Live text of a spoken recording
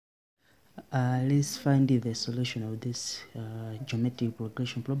Let's find the solution of this geometric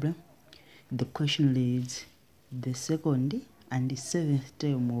progression problem. The question reads, the second and the seventh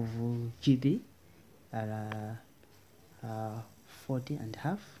term of GB are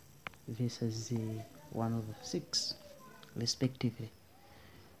 40.5 versus 1/6 respectively.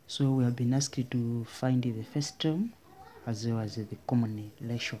 So we have been asked to find the first term as well as the common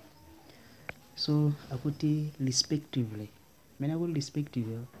ratio. So akuti respectively, when I go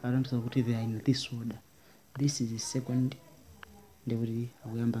respectively, I don't know what they are in this order. This is the second,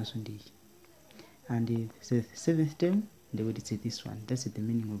 and the seventh term, they would say this one. That's the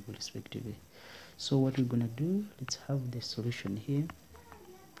meaning of respectively. So what we're gonna do, let's have the solution here.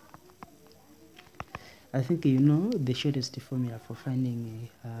 I think you know the shortest formula for finding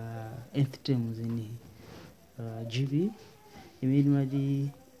nth terms in GB.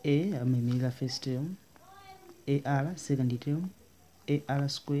 Immediately A, I'm first term, AR second term, AR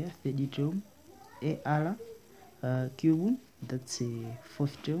square third term, AR cube, that's a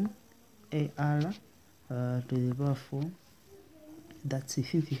fourth term, AR to the power 4, that's a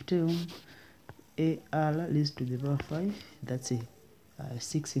fifth term, AR raised to the power 5, that's a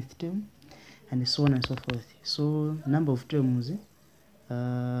sixth term, and so on and so forth. So number of terms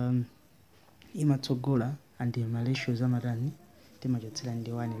imatsogola and the ratios amatani timachotsera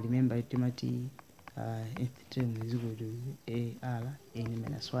ndi 1. Remember timati nth term is equal to AR n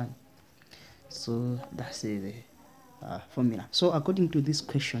minus 1. So that's the formula. So according to this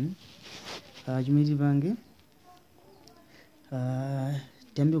question, jumeti pange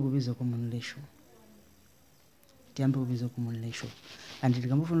tiyambe kupeza common ratio. And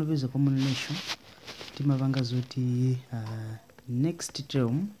tikamafuna kupeza common ratio timapanga zoti next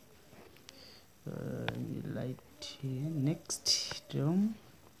term next term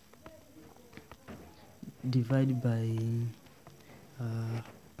divide by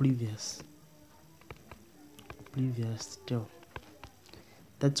previous term.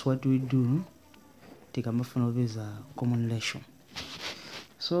 That's what we do tikamafuna kupeza common ratio.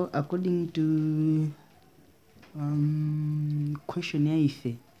 So according to question ya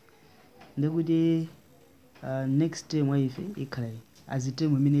ife ndekuti next term wa ife ikhala as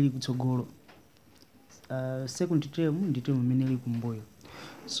term imene ili kutsogolo, second term ndi term imene ili kumbuyo.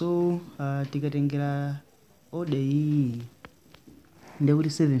 So tikatengera order iyi ndekuti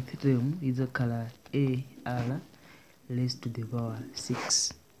seventh term izakhala AR raised to the power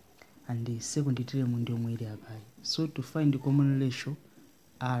 6 and the second term ndi yomwe ili apayi. So to find the common ratio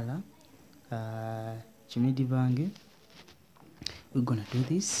R, chimene pange we're gonna do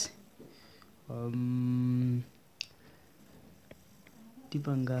this.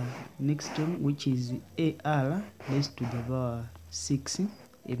 Tipanga next term which is AR raised to the power 6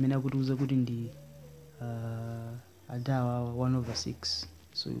 imene akutiuza kuti ndi adawa 1/6.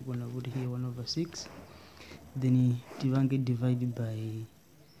 So we're gonna put here 1/6, then tipange divide by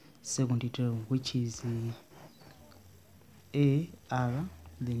second term which is AR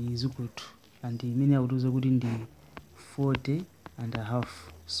then is equal to, and imene akutiuza kuti ndi 40.5.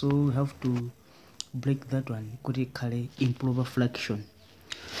 So we have to break that one kuti ikhale improper fraction.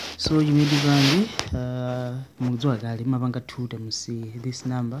 So you may divide mudziwa kale mapanga 2 times this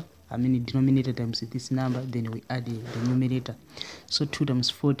number, I mean denominator times this number, then we add the numerator. So 2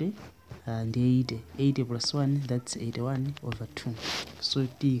 times 40 and 80 plus 1, that's 81/2. So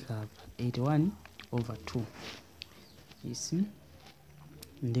take up 81/2. You see,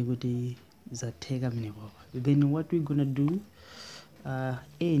 ndikuti zatheka mnepo. Then what we're gonna do, A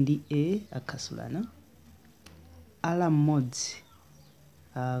and A akasulana, ala mods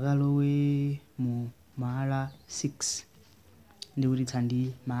galowe mu maala 6 ndikuti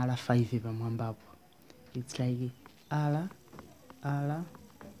tsandi maala 5 pamwambapo. It's like ala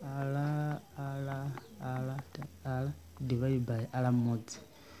divided by ala mods.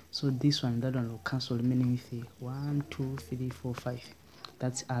 So this one, that one will cancel, remaining with 1 2 3 4 5.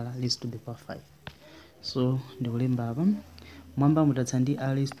 That's ala raised to the power 5. So ndikulemba apa mwamba mutatsandi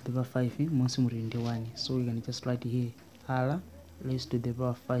ala raised to the power 5 monse muri ndi 1. So we can just write here ala raised to the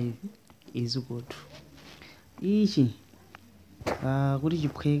power 5 is equal to ichi kuti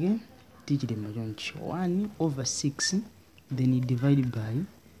chiphweke tichilemba chonchi 1/6 then divided by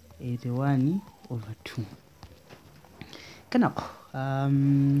 81/2. Kenako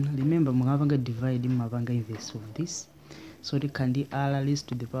remember mukapanga divide mapanga inverse of this. So tikandi R raised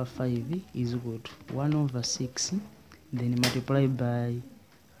to the power 5 is equal to 1/6 then multiply by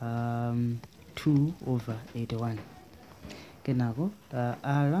 2/81. Kenako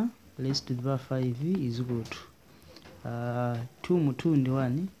R raised to the power 5 is equal to 2 mu 2 ndi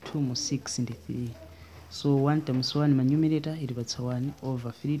 1, 2 mu 6 ndi 3. so 1 times 1 ma numerator ilipatsa 1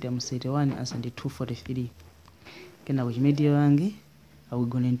 over 3 times 81 asa ndi 243. Kenako chimene tipange we're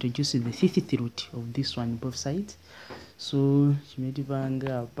going to introduce the fifth root of this one both sides. So chimene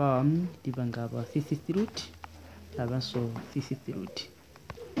tipanga apa tipanga apa fifth root apanso fifth root,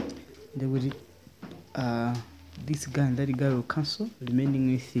 ndikuti this guy and that guy will cancel,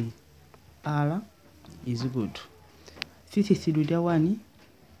 remaining with the r is equal to fifth root ya 1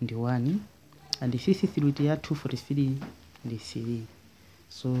 ndi 1 and the fifth root ya 243 ndi 3.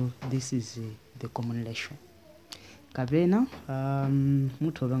 So this is the common ratio. Kapena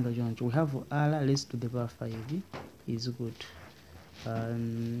mutopanga choncho, we have r raised to the power 5 is equal to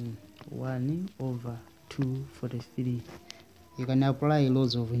 1 over 243. You can apply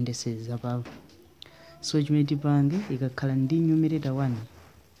laws of indices above. So chimene tipange ikakhala ndi numerator 1,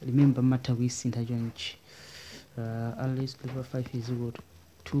 remember matha kuisintha chonchi, r raised to the power 5 is equal to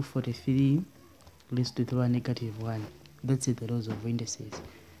 243 raised to the power -1. That's the laws of indices.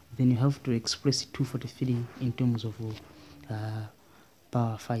 Then you have to express 243 in terms of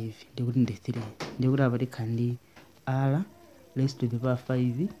power 5, ndikuti ndi 3, ndikuti apa tikhala ndi r raised to the power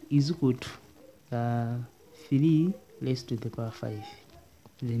 5 is equal to 3 raised to the power 5,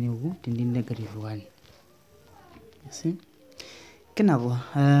 then uku tindi -1. See? Kenako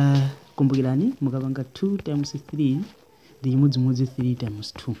kumbukirani mukapanga 2 times 3 ndi chimodzimodzi 3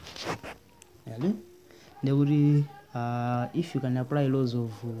 times 2. Yale? Ndikuti if you can apply laws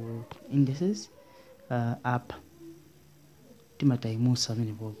of indices up timataimusa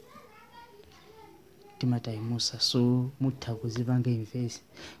amenepo, timataimusa, so mutha kuzipanga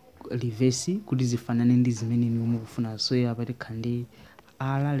reverse kuti zifanane ndi zimene niwo mukufuna. So apa tikhala ndi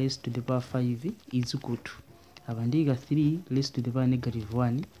r raised to the power 5 is equal to apa ndika 3 raised to the power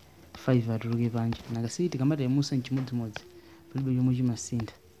 -1, 5 atuluke panja, nakasi tikamataimusa mchimodzimodzi palibe chomwe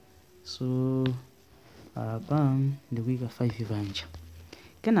chimasintha. So apa ndikuyika 5 panja.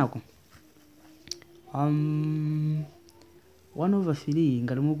 Kenako 1 over 3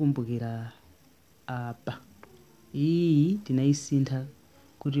 ngati mukumbukira apa iyi tinaisintha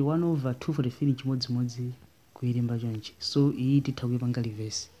kuti 1 over 243 chimodzimodzi kuyilemba chonchi, so iyi titha kuipanga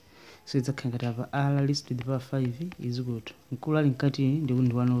reverse. So idzakhala ngati apa r raised to the power 5 is equal to mkulu ali mkati ndikuti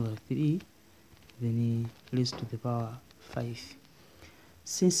ndi 1 over 3 then raised to the power 5.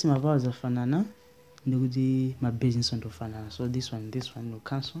 Since mapower zafanana ndikuti ma bases ndofanana, so this one will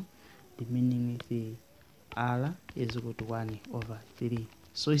cancel, remaining with the r is equal to 1 over 3.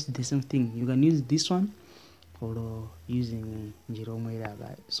 So it's the same thing, you can use this one or using njira omwe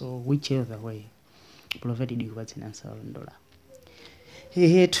ilaba, so whichever way provided ikupatseni answer olondola.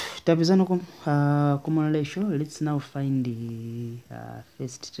 Hey, tapezano common ratio. Let's now find the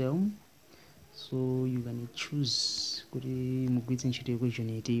first term. So you can choose kuti mugwiritse ntchito equation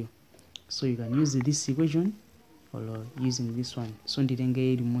itiyo. So you can use this equation or using this one. So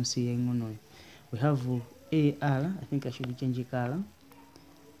nditenge ili monsi yaing'onoyo. We have AR, I think I should change color.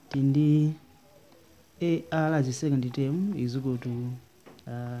 Tindi AR as the second term is equal to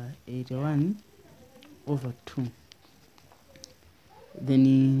 81 over 2.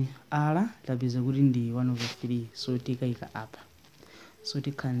 Then r tapeza kuti ndi 1 over 3, so tikaika apa, so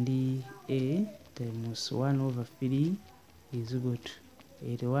tikhala ndi a times 1 over 3 is equal to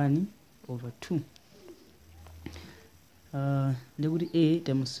 81 over 2. Ndikuti a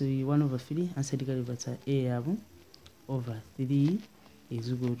times 1 over 3 ansa tikalipatsa a apo over 3 is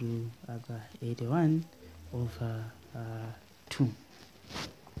equal to apa 81 over 2.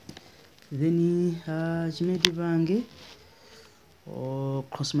 Then chimene tipange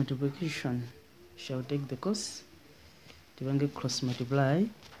cross multiplication, shall take the course. Tipange cross multiply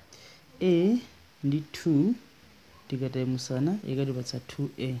a ndi 2 tikataimusana ikatipatsa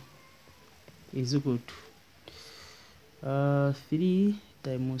 2a is equal to 3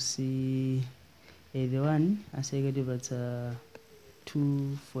 times 81 asa ikatipatsa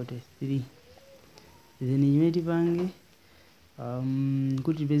 243. Then chimene tipange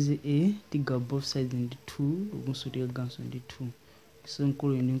kuti tipeze a tigawa both sides ndi 2 ukunso tikagawanso ndi 2, so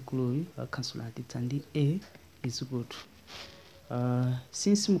nkuluyu ndi nkuluyu akhansulana titsa ndi a is equal to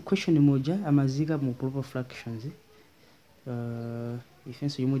since mu question moja amazika mu proper fractions,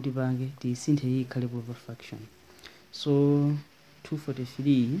 ifenso yomwe tipange tiyisinthe iyi ikhale proper fraction. So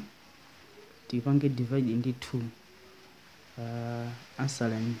 243 tipange divide ndi 2,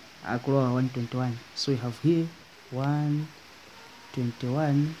 answer akulowa 121, so we have here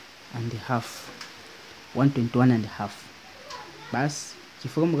 121 and a half, 121 and a half. Bas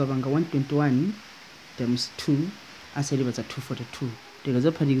chifukwa mukapanga 121 times 2 answer ilipatsa 242,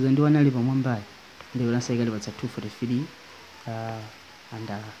 tikazaphatikiza ndi 1 ali pamwambayo ndipo answer ikalipatsa 243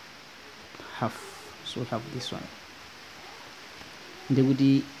 and a half. So we have this one.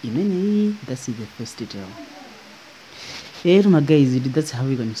 Ndekuti imene that's the first detail. My guys, that's how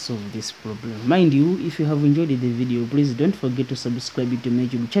we can solve this problem. Mind you, if you have enjoyed the video, please don't forget to subscribe to my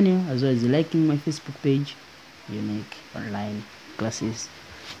YouTube channel, as well as liking my Facebook page, Unique Online Classes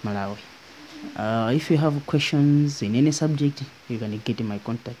Malawi. If you have questions in any subject, you can get my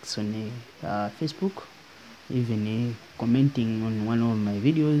contacts on Facebook, even commenting on one of my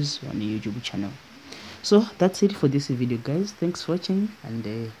videos on the YouTube channel. So that's it for this video, guys. Thanks for watching,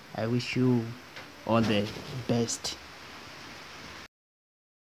 and I wish you all the best.